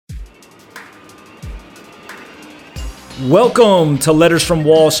Welcome to Letters from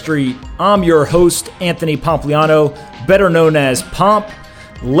Wall Street. I'm your host, Anthony Pompliano, better known as Pomp.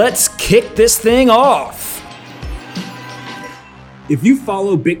 Let's kick this thing off. If you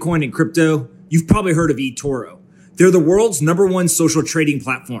follow Bitcoin and crypto, you've probably heard of eToro. They're the world's #1 social trading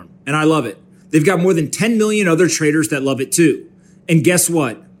platform, and I love it. They've got more than 10 million other traders that love it too. And guess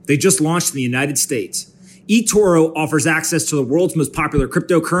what? They just launched in the United States. eToro offers access to the world's most popular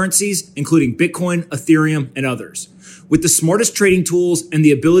cryptocurrencies, including Bitcoin, Ethereum, and others. With the smartest trading tools and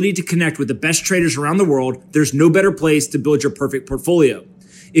the ability to connect with the best traders around the world, there's no better place to build your perfect portfolio.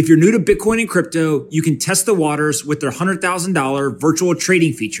 If you're new to Bitcoin and crypto, you can test the waters with their $100,000 virtual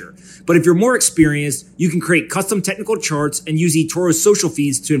trading feature. But if you're more experienced, you can create custom technical charts and use eToro's social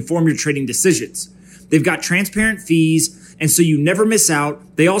feeds to inform your trading decisions. They've got transparent fees, and so you never miss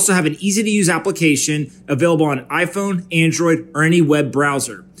out. They also have an easy-to-use application available on iPhone, Android, or any web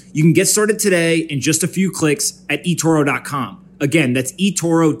browser. You can get started today in just a few clicks at eToro.com. Again, that's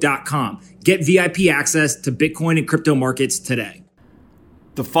eToro.com. Get VIP access to Bitcoin and crypto markets today.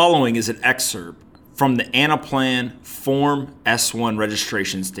 The following is an excerpt from the Anaplan Form S1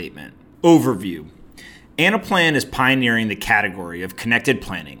 registration statement. Overview. Anaplan is pioneering the category of connected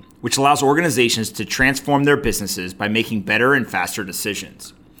planning, which allows organizations to transform their businesses by making better and faster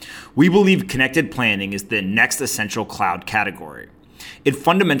decisions. We believe connected planning is the next essential cloud category. It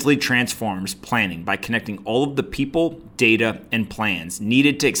fundamentally transforms planning by connecting all of the people, data, and plans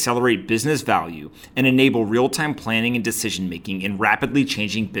needed to accelerate business value and enable real-time planning and decision-making in rapidly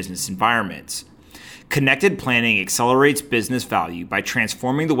changing business environments. Connected planning accelerates business value by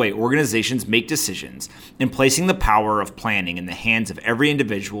transforming the way organizations make decisions and placing the power of planning in the hands of every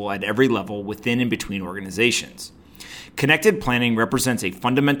individual at every level within and between organizations. Connected planning represents a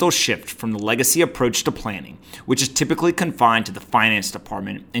fundamental shift from the legacy approach to planning, which is typically confined to the finance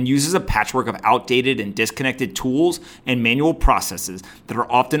department and uses a patchwork of outdated and disconnected tools and manual processes that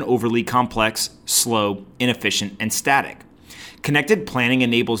are often overly complex, slow, inefficient, and static. Connected planning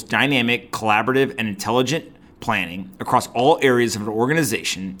enables dynamic, collaborative, and intelligent planning across all areas of an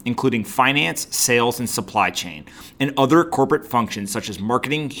organization, including finance, sales, and supply chain, and other corporate functions such as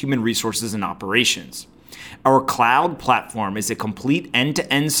marketing, human resources, and operations. Our cloud platform is a complete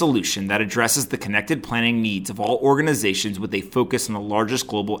end-to-end solution that addresses the connected planning needs of all organizations with a focus on the largest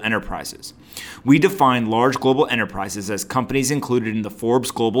global enterprises. We define large global enterprises as companies included in the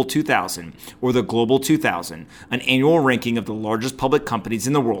Forbes Global 2000 or the Global 2000, an annual ranking of the largest public companies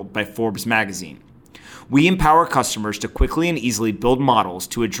in the world by Forbes magazine. We empower customers to quickly and easily build models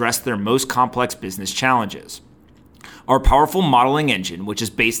to address their most complex business challenges. Our powerful modeling engine, which is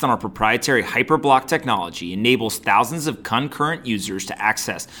based on our proprietary Hyperblock technology, enables thousands of concurrent users to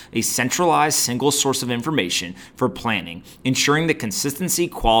access a centralized single source of information for planning, ensuring the consistency,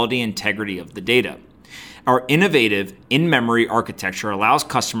 quality, and integrity of the data. Our innovative in-memory architecture allows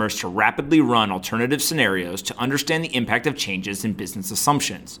customers to rapidly run alternative scenarios to understand the impact of changes in business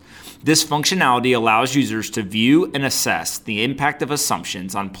assumptions. This functionality allows users to view and assess the impact of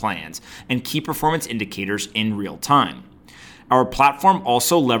assumptions on plans and key performance indicators in real time. Our platform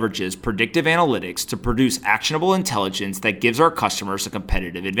also leverages predictive analytics to produce actionable intelligence that gives our customers a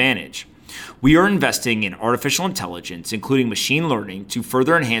competitive advantage. We are investing in artificial intelligence, including machine learning, to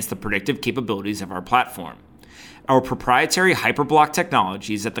further enhance the predictive capabilities of our platform. Our proprietary Hyperblock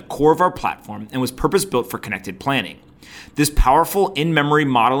technology is at the core of our platform and was purpose-built for connected planning. This powerful in-memory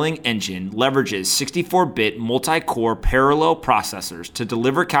modeling engine leverages 64-bit multi-core parallel processors to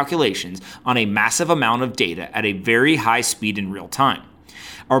deliver calculations on a massive amount of data at a very high speed in real time.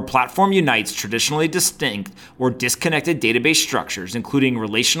 Our platform unites traditionally distinct or disconnected database structures, including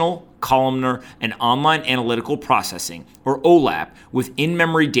relational, columnar, and online analytical processing, or OLAP, with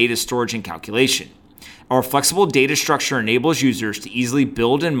in-memory data storage and calculation. Our flexible data structure enables users to easily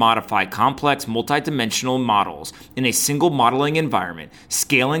build and modify complex multidimensional models in a single modeling environment,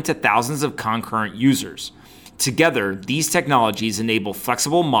 scaling to thousands of concurrent users. Together, these technologies enable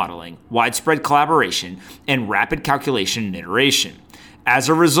flexible modeling, widespread collaboration, and rapid calculation and iteration. As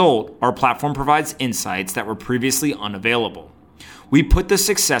a result, our platform provides insights that were previously unavailable. We put the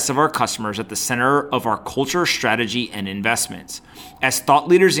success of our customers at the center of our culture, strategy, and investments. As thought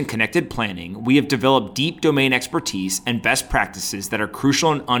leaders in connected planning, we have developed deep domain expertise and best practices that are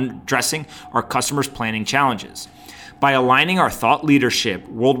crucial in addressing our customers' planning challenges. By aligning our thought leadership,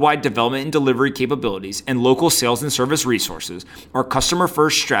 worldwide development and delivery capabilities, and local sales and service resources, our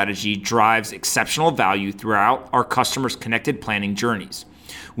customer-first strategy drives exceptional value throughout our customers' connected planning journeys.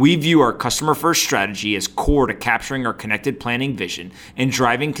 We view our customer-first strategy as core to capturing our connected planning vision and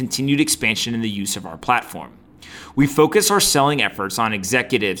driving continued expansion in the use of our platform. We focus our selling efforts on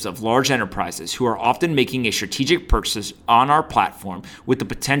executives of large enterprises who are often making a strategic purchase on our platform with the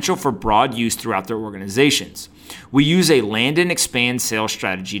potential for broad use throughout their organizations. We use a land and expand sales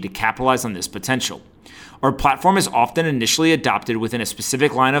strategy to capitalize on this potential. Our platform is often initially adopted within a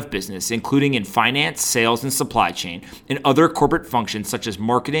specific line of business, including in finance, sales, and supply chain, and other corporate functions such as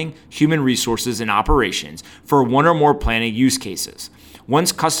marketing, human resources, and operations for one or more planning use cases.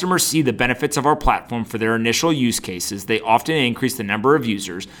 Once customers see the benefits of our platform for their initial use cases, they often increase the number of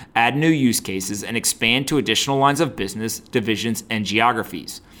users, add new use cases, and expand to additional lines of business, divisions, and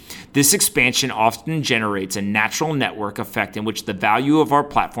geographies. This expansion often generates a natural network effect in which the value of our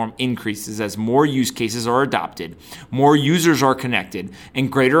platform increases as more use cases are adopted, more users are connected,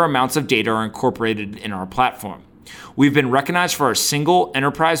 and greater amounts of data are incorporated in our platform. We've been recognized for our single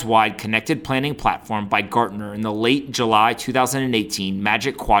enterprise-wide connected planning platform by Gartner in the late July 2018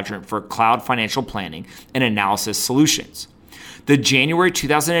 Magic Quadrant for Cloud Financial Planning and Analysis Solutions. The January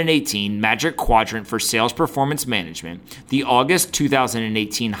 2018 Magic Quadrant for Sales Performance Management, the August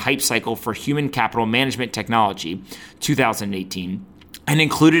 2018 Hype Cycle for Human Capital Management Technology 2018, and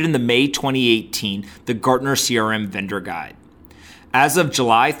included in the May 2018 the Gartner CRM Vendor Guide. As of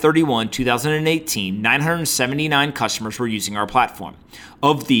July 31, 2018, 979 customers were using our platform.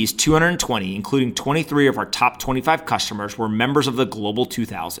 Of these, 220, including 23 of our top 25 customers, were members of the Global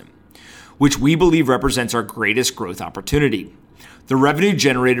 2000, which we believe represents our greatest growth opportunity. The revenue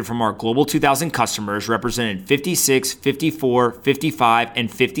generated from our Global 2000 customers represented 56, 54, 55, and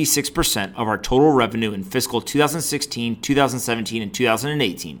 56% of our total revenue in fiscal 2016, 2017, and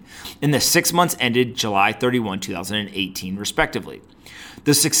 2018, in the 6 months ended July 31, 2018, respectively.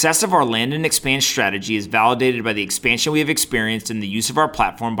 The success of our land and expand strategy is validated by the expansion we have experienced in the use of our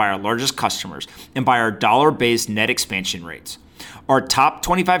platform by our largest customers and by our dollar-based net expansion rates. Our top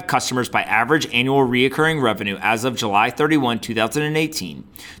 25 customers by average annual recurring revenue as of July 31, 2018,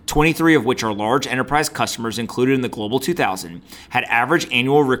 23 of which are large enterprise customers included in the Global 2000, had average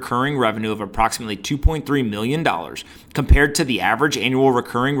annual recurring revenue of approximately $2.3 million compared to the average annual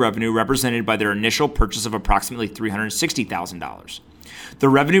recurring revenue represented by their initial purchase of approximately $360,000. The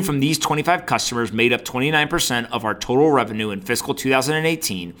revenue from these 25 customers made up 29% of our total revenue in fiscal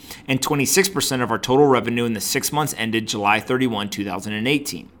 2018 and 26% of our total revenue in the 6 months ended July 31,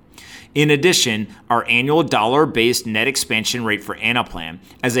 2018. In addition, our annual dollar-based net expansion rate for Anaplan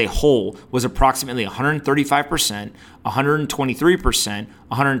as a whole was approximately 135%, 123%,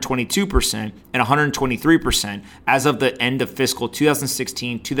 122%, and 123% as of the end of fiscal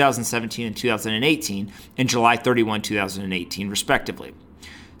 2016, 2017, and 2018, and July 31, 2018, respectively.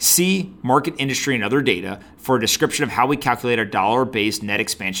 See Market, Industry, and Other Data for a description of how we calculate our dollar-based net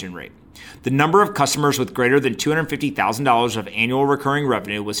expansion rate. The number of customers with greater than $250,000 of annual recurring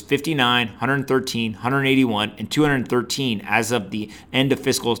revenue was 59, 113, 181, and 213 as of the end of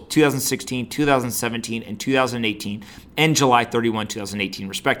fiscal 2016, 2017, and 2018, and July 31, 2018,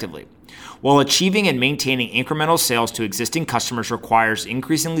 respectively. While achieving and maintaining incremental sales to existing customers requires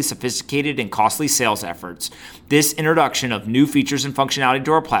increasingly sophisticated and costly sales efforts, this introduction of new features and functionality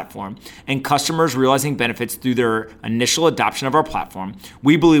to our platform and customers realizing benefits through their initial adoption of our platform,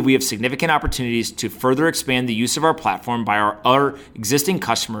 we believe we have significant opportunities to further expand the use of our platform by our existing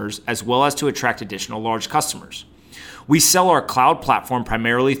customers as well as to attract additional large customers. We sell our cloud platform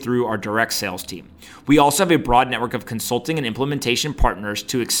primarily through our direct sales team. We also have a broad network of consulting and implementation partners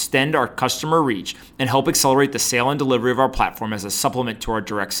to extend our customer reach and help accelerate the sale and delivery of our platform as a supplement to our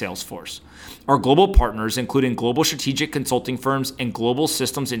direct sales force. Our global partners, including global strategic consulting firms and global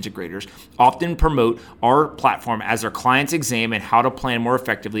systems integrators, often promote our platform as their clients examine how to plan more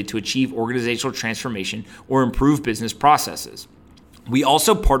effectively to achieve organizational transformation or improve business processes. We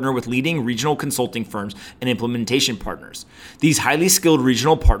also partner with leading regional consulting firms and implementation partners. These highly skilled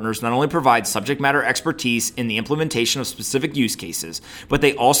regional partners not only provide subject matter expertise in the implementation of specific use cases, but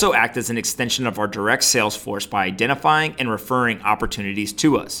they also act as an extension of our direct sales force by identifying and referring opportunities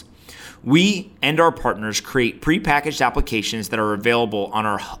to us. We and our partners create prepackaged applications that are available on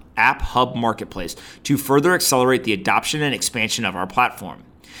our App Hub marketplace to further accelerate the adoption and expansion of our platform.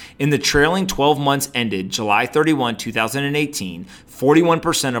 In the trailing 12 months ended July 31, 2018,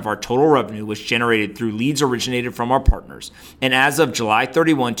 41% of our total revenue was generated through leads originated from our partners. And as of July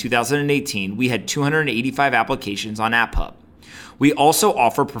 31, 2018, we had 285 applications on App Hub. We also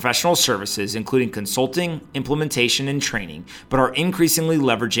offer professional services, including consulting, implementation, and training, but are increasingly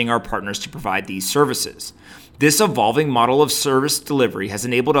leveraging our partners to provide these services. This evolving model of service delivery has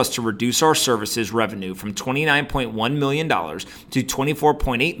enabled us to reduce our services revenue from $29.1 million to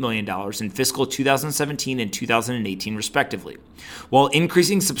 $24.8 million in fiscal 2017 and 2018, respectively, while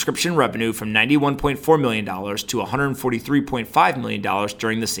increasing subscription revenue from $91.4 million to $143.5 million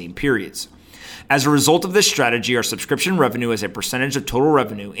during the same periods. As a result of this strategy, our subscription revenue as a percentage of total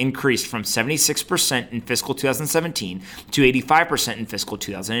revenue increased from 76% in fiscal 2017 to 85% in fiscal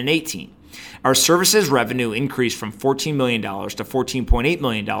 2018. Our services revenue increased from $14 million to $14.8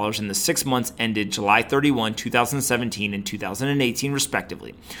 million in the 6 months ended July 31, 2017 and 2018,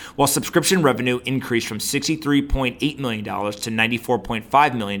 respectively, while subscription revenue increased from $63.8 million to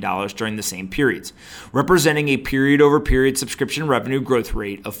 $94.5 million during the same periods, representing a period-over-period subscription revenue growth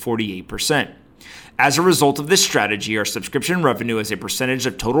rate of 48%. As a result of this strategy, our subscription revenue as a percentage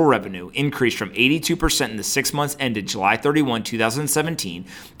of total revenue increased from 82% in the 6 months ended July 31, 2017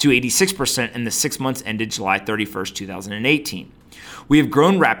 to 86% in the 6 months ended July 31, 2018. We have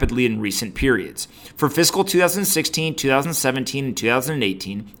grown rapidly in recent periods. For fiscal 2016, 2017, and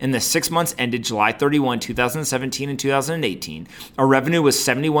 2018, in the 6 months ended July 31, 2017 and 2018, our revenue was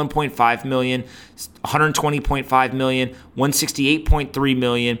 $71.5 million, $120.5 million, $168.3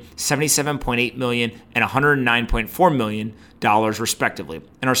 million, $77.8 million, and $109.4 million, respectively.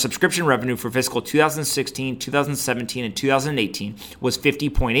 And our subscription revenue for fiscal 2016, 2017, and 2018 was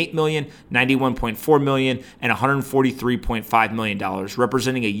 $50.8 million, $91.4 million, and $143.5 million,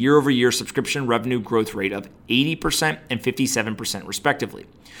 representing a year-over-year subscription revenue growth rate of 80% and 57%, respectively.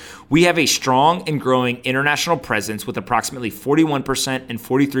 We have a strong and growing international presence with approximately 41% and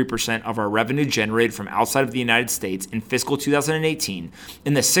 43% of our revenue generated from outside of the United States in fiscal 2018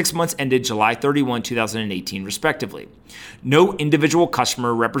 in the 6 months ended July 31, 2018, respectively. No individual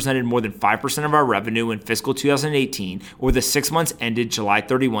customer represented more than 5% of our revenue in fiscal 2018 or the 6 months ended July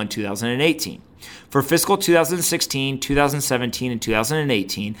 31, 2018. For fiscal 2016, 2017, and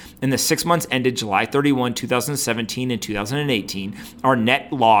 2018, in the 6 months ended July 31, 2017 and 2018, our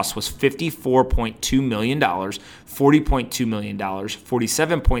net loss was $54.2 million, $40.2 million,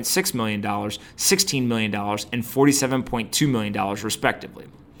 $47.6 million, $16 million, and $47.2 million, respectively.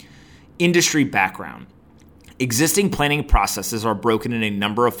 Industry background. Existing planning processes are broken in a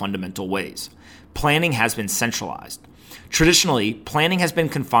number of fundamental ways. Planning has been centralized. Traditionally, planning has been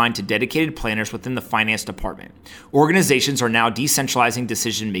confined to dedicated planners within the finance department. Organizations are now decentralizing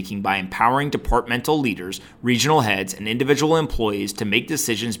decision-making by empowering departmental leaders, regional heads, and individual employees to make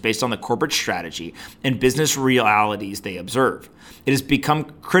decisions based on the corporate strategy and business realities they observe. It has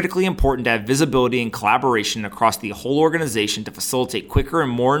become critically important to have visibility and collaboration across the whole organization to facilitate quicker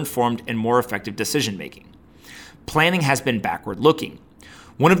and more informed and more effective decision-making. Planning has been backward-looking.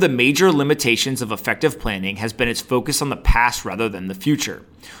 One of the major limitations of effective planning has been its focus on the past rather than the future.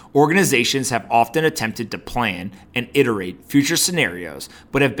 Organizations have often attempted to plan and iterate future scenarios,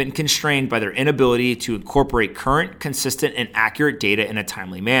 but have been constrained by their inability to incorporate current, consistent, and accurate data in a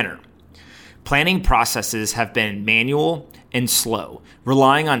timely manner. Planning processes have been manual and slow,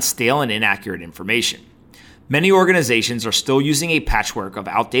 relying on stale and inaccurate information. Many organizations are still using a patchwork of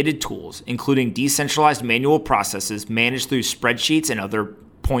outdated tools, including decentralized manual processes managed through spreadsheets and other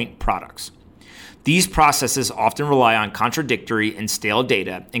point products. These processes often rely on contradictory and stale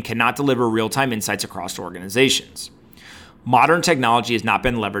data and cannot deliver real-time insights across organizations. Modern technology has not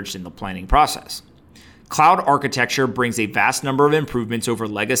been leveraged in the planning process. Cloud architecture brings a vast number of improvements over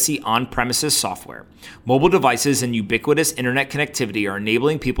legacy on-premises software. Mobile devices and ubiquitous internet connectivity are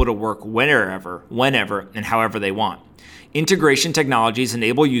enabling people to work wherever, whenever, and however they want. Integration technologies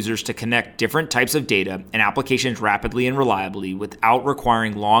enable users to connect different types of data and applications rapidly and reliably without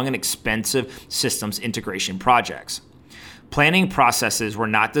requiring long and expensive systems integration projects. Planning processes were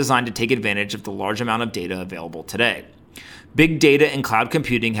not designed to take advantage of the large amount of data available today. Big data and cloud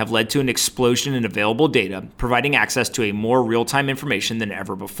computing have led to an explosion in available data, providing access to a more real-time information than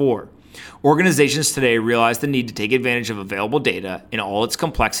ever before. Organizations today realize the need to take advantage of available data in all its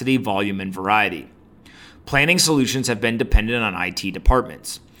complexity, volume, and variety. Planning solutions have been dependent on IT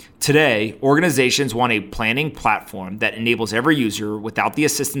departments. Today, organizations want a planning platform that enables every user, without the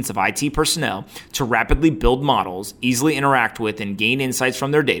assistance of IT personnel, to rapidly build models, easily interact with and gain insights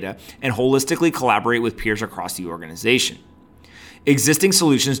from their data, and holistically collaborate with peers across the organization. Existing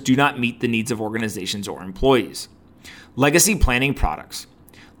solutions do not meet the needs of organizations or employees. Legacy planning products.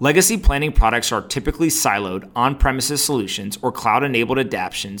 Legacy planning products are typically siloed on-premises solutions or cloud-enabled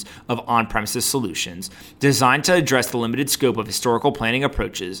adaptations of on-premises solutions designed to address the limited scope of historical planning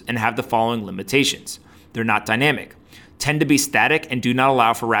approaches and have the following limitations. They're not dynamic, tend to be static, and do not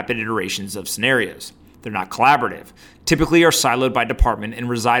allow for rapid iterations of scenarios. They're not collaborative, typically are siloed by department and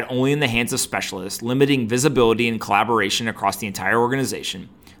reside only in the hands of specialists, limiting visibility and collaboration across the entire organization.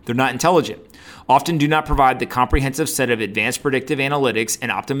 They're not intelligent, often do not provide the comprehensive set of advanced predictive analytics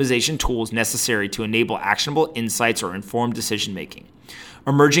and optimization tools necessary to enable actionable insights or informed decision-making.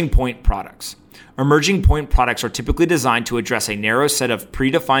 Emerging point products. Emerging point products are typically designed to address a narrow set of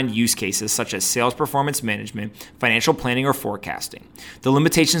predefined use cases such as sales performance management, financial planning, or forecasting. The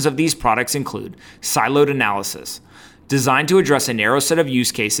limitations of these products include siloed analysis, designed to address a narrow set of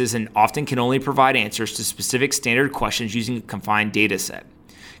use cases and often can only provide answers to specific standard questions using a confined data set.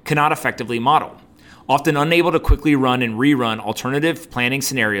 Cannot effectively model, often unable to quickly run and rerun alternative planning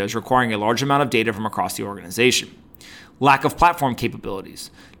scenarios requiring a large amount of data from across the organization. Lack of platform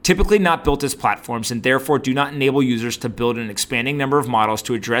capabilities, typically not built as platforms and therefore do not enable users to build an expanding number of models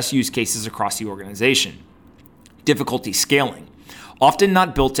to address use cases across the organization. Difficulty scaling, often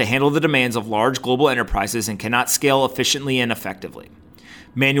not built to handle the demands of large global enterprises and cannot scale efficiently and effectively.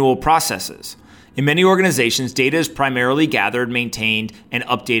 Manual processes. In many organizations, data is primarily gathered, maintained, and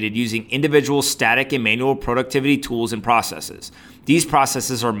updated using individual static and manual productivity tools and processes. These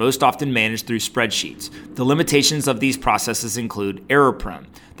processes are most often managed through spreadsheets. The limitations of these processes include error-prone.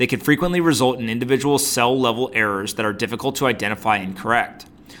 They can frequently result in individual cell-level errors that are difficult to identify and correct.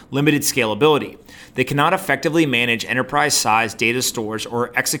 Limited scalability. They cannot effectively manage enterprise-sized data stores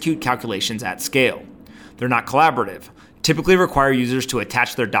or execute calculations at scale. They're not collaborative. Typically require users to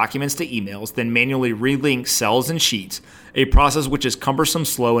attach their documents to emails, then manually relink cells and sheets, a process which is cumbersome,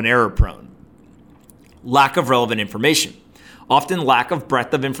 slow, and error-prone. Lack of relevant information. Often lack of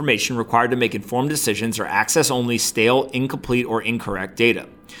breadth of information required to make informed decisions or access only stale, incomplete, or incorrect data.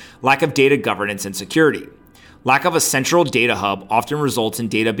 Lack of data governance and security. Lack of a central data hub often results in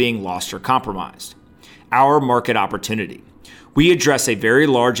data being lost or compromised. Our market opportunity. We address a very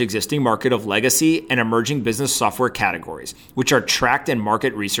large existing market of legacy and emerging business software categories, which are tracked in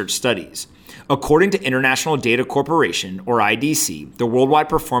market research studies. According to International Data Corporation, or IDC, the worldwide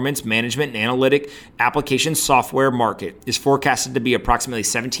performance management and analytic application software market is forecasted to be approximately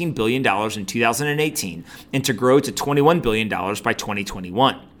 $17 billion in 2018 and to grow to $21 billion by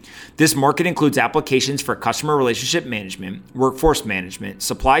 2021. This market includes applications for customer relationship management, workforce management,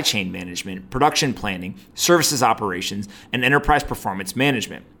 supply chain management, production planning, services operations, and enterprise performance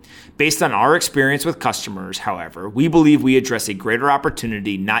management. Based on our experience with customers, however, we believe we address a greater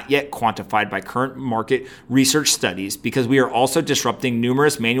opportunity not yet quantified by current market research studies because we are also disrupting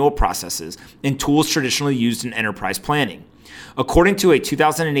numerous manual processes and tools traditionally used in enterprise planning. According to a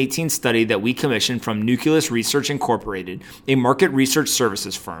 2018 study that we commissioned from Nucleus Research Incorporated, a market research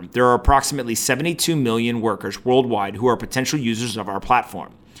services firm, there are approximately 72 million workers worldwide who are potential users of our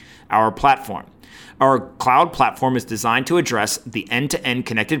platform. Our cloud platform is designed to address the end-to-end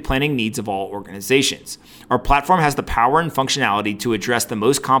connected planning needs of all organizations. Our platform has the power and functionality to address the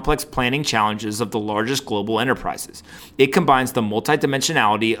most complex planning challenges of the largest global enterprises. It combines the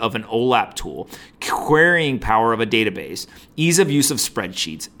multidimensionality of an OLAP tool, querying power of a database, ease of use of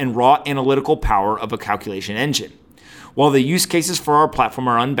spreadsheets, and raw analytical power of a calculation engine. While the use cases for our platform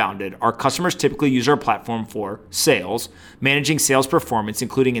are unbounded, our customers typically use our platform for sales, managing sales performance,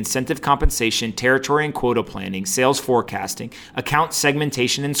 including incentive compensation, territory and quota planning, sales forecasting, account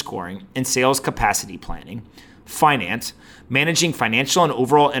segmentation and scoring, and sales capacity planning. Finance, managing financial and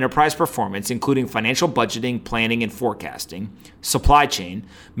overall enterprise performance, including financial budgeting, planning, and forecasting. Supply chain,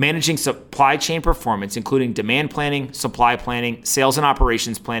 managing supply chain performance, including demand planning, supply planning, sales and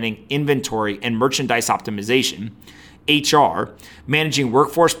operations planning, inventory, and merchandise optimization. HR, managing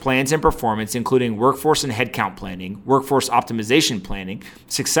workforce plans and performance, including workforce and headcount planning, workforce optimization planning,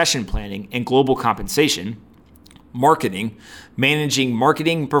 succession planning, and global compensation. Marketing, managing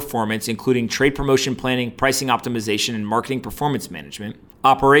marketing performance, including trade promotion planning, pricing optimization, and marketing performance management.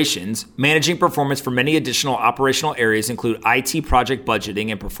 Operations, managing performance for many additional operational areas include IT project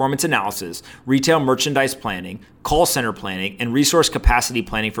budgeting and performance analysis, retail merchandise planning, call center planning, and resource capacity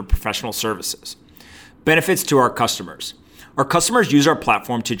planning for professional services. Benefits to our customers. Our customers use our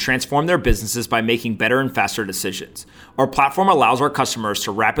platform to transform their businesses by making better and faster decisions. Our platform allows our customers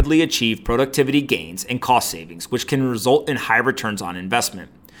to rapidly achieve productivity gains and cost savings, which can result in high returns on investment.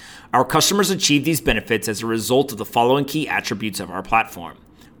 Our customers achieve these benefits as a result of the following key attributes of our platform.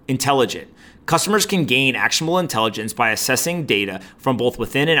 Intelligent. Customers can gain actionable intelligence by assessing data from both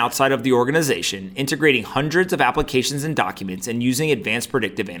within and outside of the organization, integrating hundreds of applications and documents, and using advanced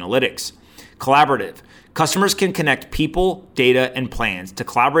predictive analytics. Collaborative. Customers can connect people, data, and plans to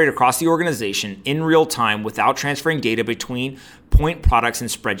collaborate across the organization in real time without transferring data between point products and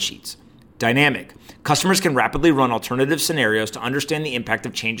spreadsheets. Dynamic. Customers can rapidly run alternative scenarios to understand the impact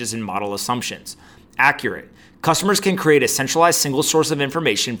of changes in model assumptions. Accurate. Customers can create a centralized single source of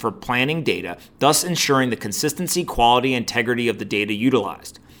information for planning data, thus ensuring the consistency, quality, and integrity of the data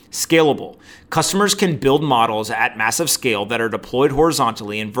utilized. Scalable. Customers can build models at massive scale that are deployed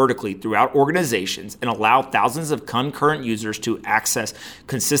horizontally and vertically throughout organizations and allow thousands of concurrent users to access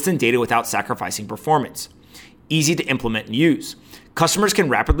consistent data without sacrificing performance. Easy to implement and use. Customers can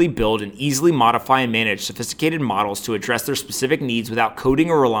rapidly build and easily modify and manage sophisticated models to address their specific needs without coding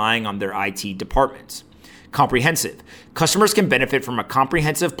or relying on their IT departments. Comprehensive. Customers can benefit from a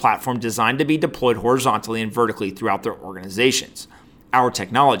comprehensive platform designed to be deployed horizontally and vertically throughout their organizations. Our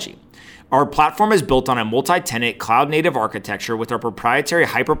technology. Our platform is built on a multi-tenant cloud-native architecture with our proprietary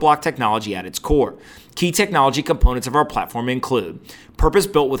Hyperblock technology at its core. Key technology components of our platform include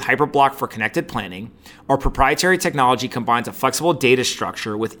purpose-built with Hyperblock for connected planning. Our proprietary technology combines a flexible data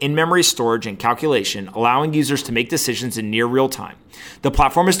structure with in-memory storage and calculation, allowing users to make decisions in near real time. The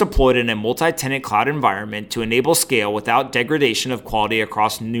platform is deployed in a multi-tenant cloud environment to enable scale without degradation of quality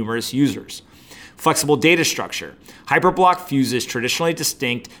across numerous users. Flexible data structure. Hyperblock fuses traditionally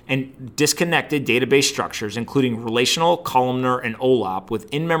distinct and disconnected database structures, including relational, columnar, and OLAP, with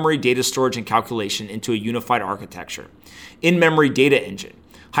in-memory data storage and calculation into a unified architecture. In-memory data engine.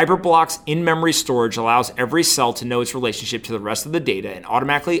 Hyperblock's in-memory storage allows every cell to know its relationship to the rest of the data and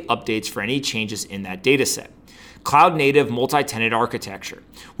automatically updates for any changes in that dataset. Cloud-native multi-tenant architecture.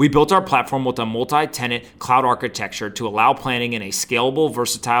 We built our platform with a multi-tenant cloud architecture to allow planning in a scalable,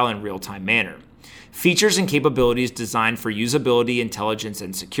 versatile, and real-time manner. Features and capabilities designed for usability, intelligence,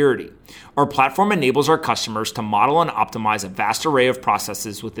 and security. Our platform enables our customers to model and optimize a vast array of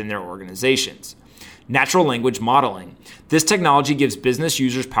processes within their organizations. Natural language modeling. This technology gives business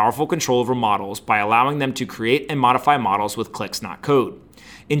users powerful control over models by allowing them to create and modify models with clicks, not code.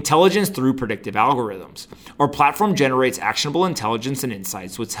 Intelligence through predictive algorithms. Our platform generates actionable intelligence and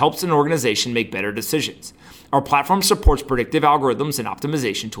insights, which helps an organization make better decisions. Our platform supports predictive algorithms and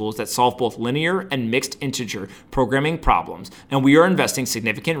optimization tools that solve both linear and mixed integer programming problems, and we are investing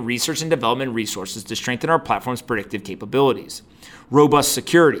significant research and development resources to strengthen our platform's predictive capabilities. Robust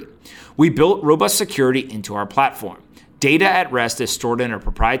security. We built robust security into our platform. Data at rest is stored in a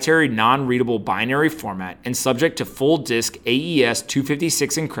proprietary non-readable binary format and subject to full disk AES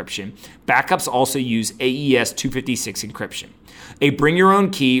 256 encryption. Backups also use AES 256 encryption. A bring your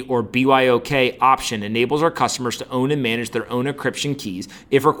own key or BYOK option enables our customers to own and manage their own encryption keys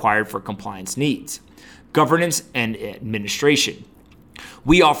if required for compliance needs. Governance and administration.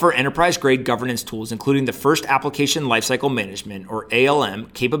 We offer enterprise-grade governance tools, including the first application lifecycle management, or ALM,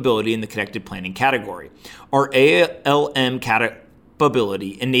 capability in the connected planning category. Our ALM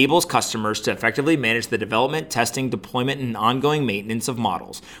capability enables customers to effectively manage the development, testing, deployment, and ongoing maintenance of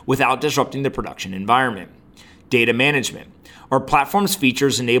models without disrupting the production environment. Data management. Our platform's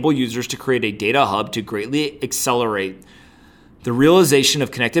features enable users to create a data hub to greatly accelerate the realization of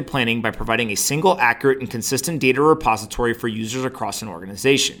connected planning by providing a single, accurate, and consistent data repository for users across an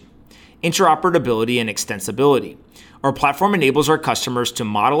organization. Interoperability and extensibility. Our platform enables our customers to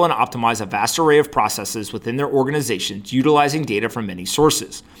model and optimize a vast array of processes within their organizations, utilizing data from many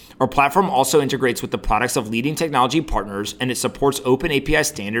sources. Our platform also integrates with the products of leading technology partners, and it supports open API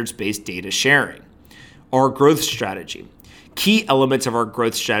standards-based data sharing. Our growth strategy. Key elements of our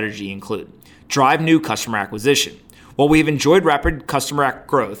growth strategy include drive new customer acquisition. While we have enjoyed rapid customer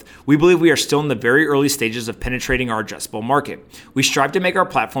growth, we believe we are still in the very early stages of penetrating our addressable market. We strive to make our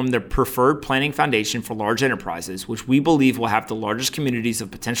platform the preferred planning foundation for large enterprises, which we believe will have the largest communities of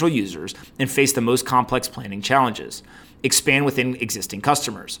potential users and face the most complex planning challenges. Expand within existing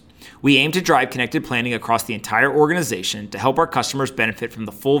customers. We aim to drive connected planning across the entire organization to help our customers benefit from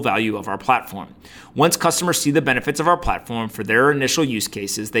the full value of our platform. Once customers see the benefits of our platform for their initial use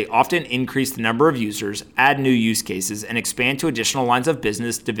cases, they often increase the number of users, add new use cases, and expand to additional lines of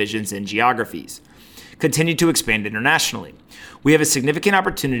business, divisions, and geographies. Continue to expand internationally. We have a significant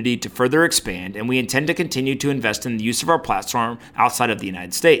opportunity to further expand, and we intend to continue to invest in the use of our platform outside of the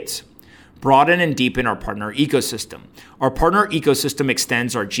United States. Broaden and deepen our partner ecosystem. Our partner ecosystem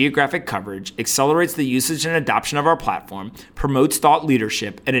extends our geographic coverage, accelerates the usage and adoption of our platform, promotes thought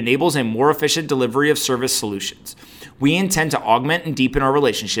leadership, and enables a more efficient delivery of service solutions. We intend to augment and deepen our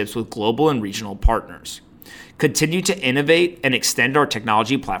relationships with global and regional partners. Continue to innovate and extend our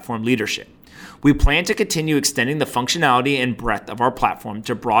technology platform leadership. We plan to continue extending the functionality and breadth of our platform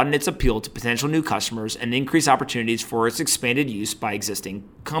to broaden its appeal to potential new customers and increase opportunities for its expanded use by existing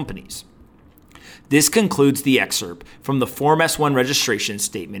companies. This concludes the excerpt from the Form S-1 registration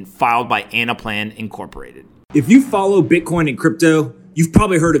statement filed by Anaplan Incorporated. If you follow Bitcoin and crypto, you've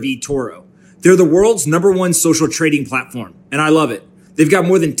probably heard of eToro. They're the world's #1 social trading platform, and I love it. They've got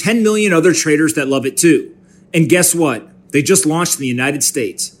more than 10 million other traders that love it too. And guess what? They just launched in the United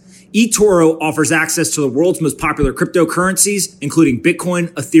States. eToro offers access to the world's most popular cryptocurrencies, including Bitcoin,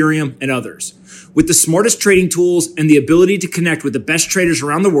 Ethereum, and others. With the smartest trading tools and the ability to connect with the best traders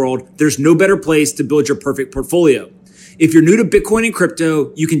around the world, there's no better place to build your perfect portfolio. If you're new to Bitcoin and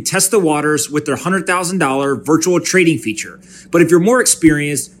crypto, you can test the waters with their $100,000 virtual trading feature. But if you're more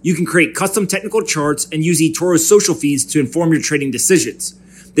experienced, you can create custom technical charts and use eToro's social feeds to inform your trading decisions.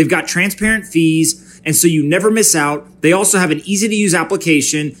 They've got transparent fees, and so you never miss out. They also have an easy-to-use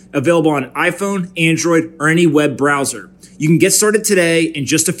application available on iPhone, Android, or any web browser. You can get started today in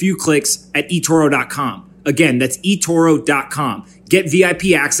just a few clicks at eToro.com. Again, that's eToro.com. Get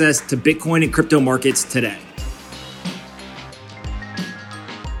VIP access to Bitcoin and crypto markets today.